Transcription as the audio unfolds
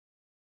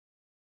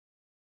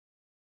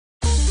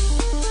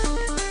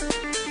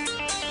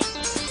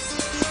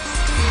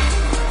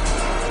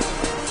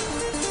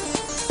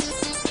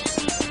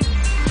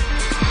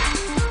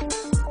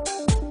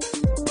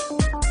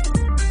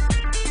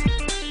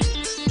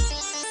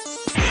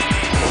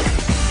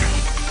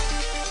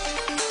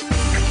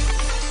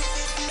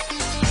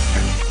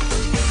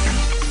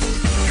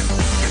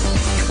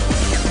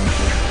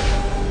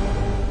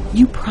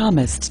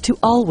promised to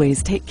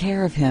always take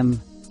care of him,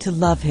 to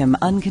love him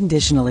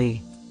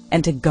unconditionally,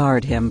 and to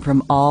guard him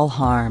from all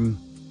harm.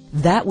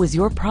 That was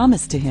your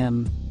promise to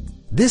him.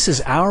 This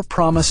is our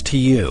promise to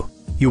you.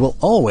 You will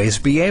always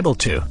be able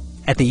to.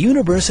 At the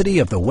University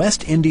of the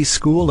West Indies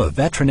School of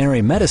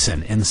Veterinary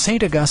Medicine in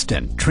St.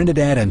 Augustine,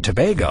 Trinidad and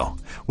Tobago,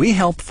 we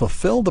help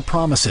fulfill the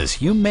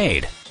promises you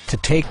made to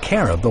take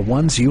care of the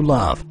ones you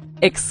love.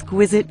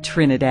 Exquisite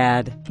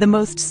Trinidad, the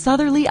most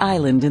southerly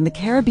island in the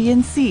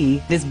Caribbean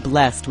Sea, is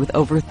blessed with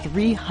over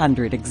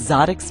 300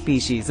 exotic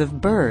species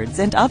of birds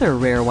and other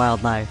rare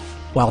wildlife.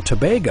 While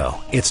Tobago,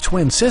 its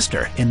twin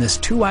sister in this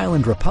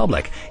two-island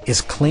republic,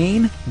 is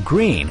clean,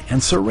 green,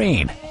 and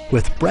serene,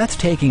 with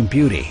breathtaking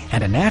beauty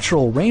and a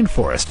natural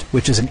rainforest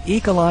which is an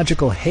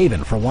ecological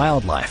haven for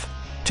wildlife.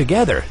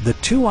 Together, the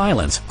two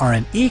islands are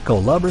an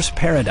eco-lover's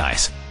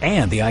paradise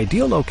and the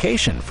ideal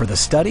location for the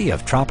study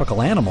of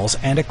tropical animals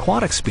and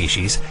aquatic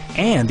species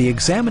and the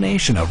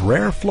examination of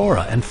rare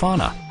flora and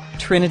fauna.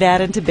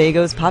 Trinidad and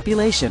Tobago's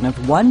population of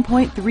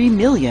 1.3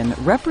 million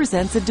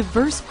represents a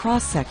diverse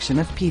cross-section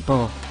of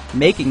people,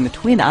 making the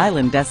Twin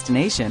Island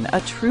destination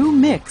a true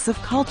mix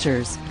of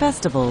cultures,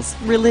 festivals,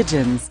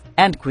 religions,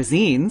 and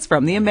cuisines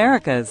from the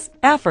Americas,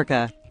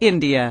 Africa,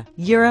 India,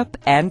 Europe,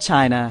 and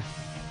China.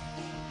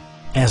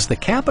 As the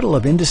capital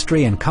of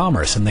industry and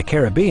commerce in the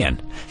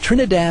Caribbean,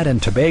 Trinidad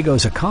and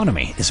Tobago's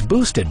economy is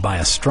boosted by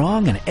a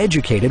strong and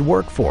educated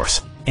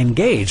workforce,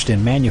 engaged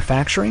in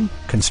manufacturing,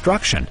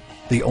 construction,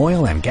 the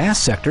oil and gas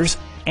sectors,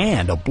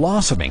 and a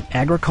blossoming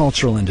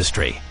agricultural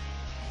industry.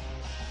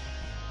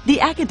 The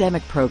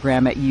academic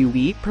program at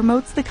UWI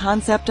promotes the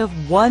concept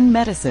of one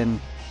medicine.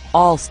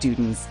 All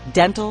students,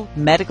 dental,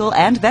 medical,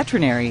 and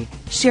veterinary,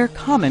 share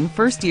common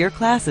first-year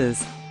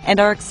classes and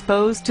are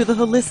exposed to the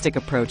holistic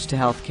approach to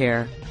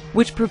healthcare,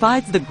 which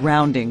provides the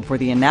grounding for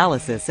the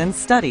analysis and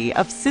study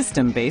of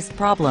system-based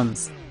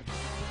problems.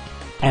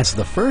 As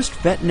the first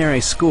veterinary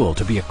school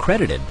to be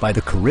accredited by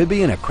the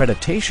Caribbean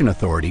Accreditation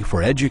Authority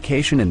for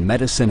Education in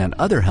Medicine and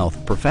Other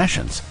Health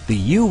Professions, the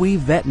UWI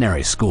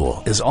Veterinary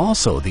School is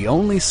also the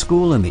only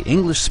school in the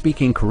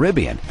English-speaking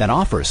Caribbean that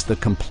offers the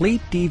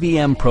complete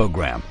DVM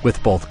program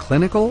with both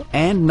clinical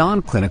and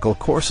non-clinical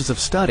courses of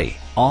study,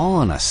 all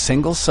on a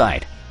single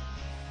site.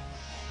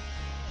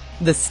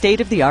 The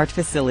state-of-the-art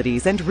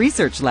facilities and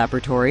research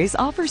laboratories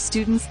offer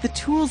students the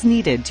tools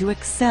needed to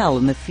excel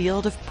in the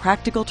field of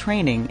practical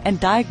training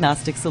and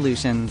diagnostic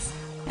solutions.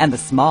 And the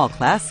small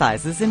class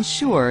sizes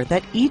ensure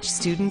that each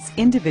student's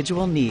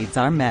individual needs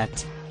are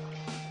met.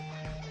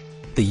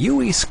 The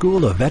UWI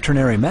School of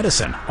Veterinary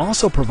Medicine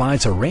also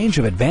provides a range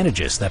of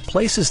advantages that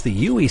places the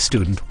UWI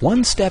student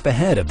one step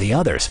ahead of the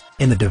others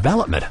in the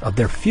development of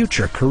their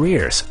future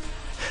careers.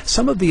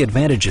 Some of the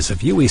advantages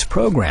of UWI's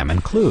program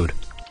include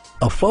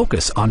a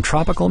focus on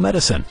tropical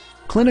medicine,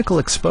 clinical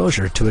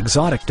exposure to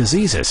exotic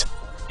diseases,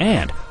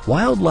 and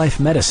wildlife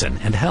medicine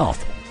and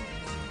health.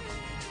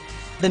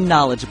 The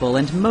knowledgeable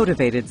and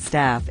motivated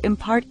staff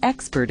impart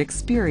expert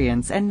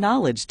experience and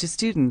knowledge to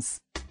students,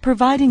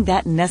 providing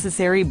that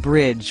necessary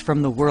bridge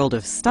from the world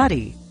of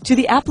study to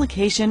the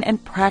application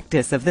and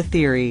practice of the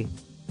theory,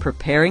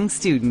 preparing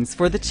students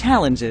for the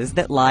challenges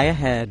that lie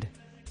ahead.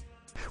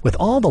 With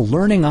all the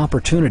learning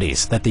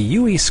opportunities that the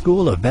UWI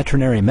School of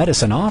Veterinary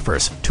Medicine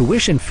offers,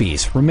 tuition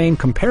fees remain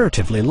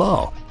comparatively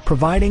low,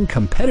 providing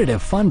competitive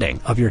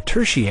funding of your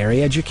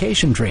tertiary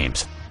education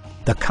dreams.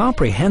 The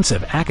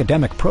comprehensive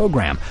academic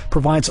program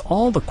provides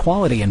all the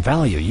quality and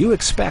value you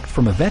expect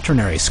from a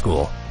veterinary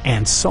school,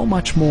 and so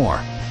much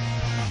more.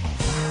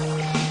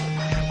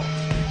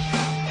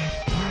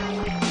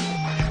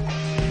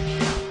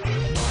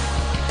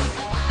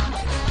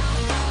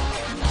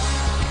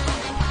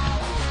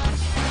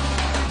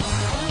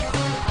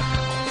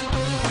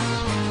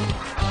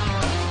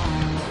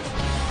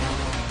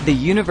 The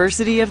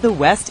University of the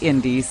West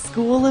Indies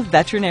School of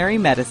Veterinary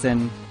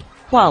Medicine.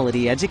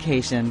 Quality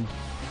education.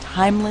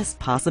 Timeless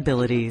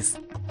possibilities.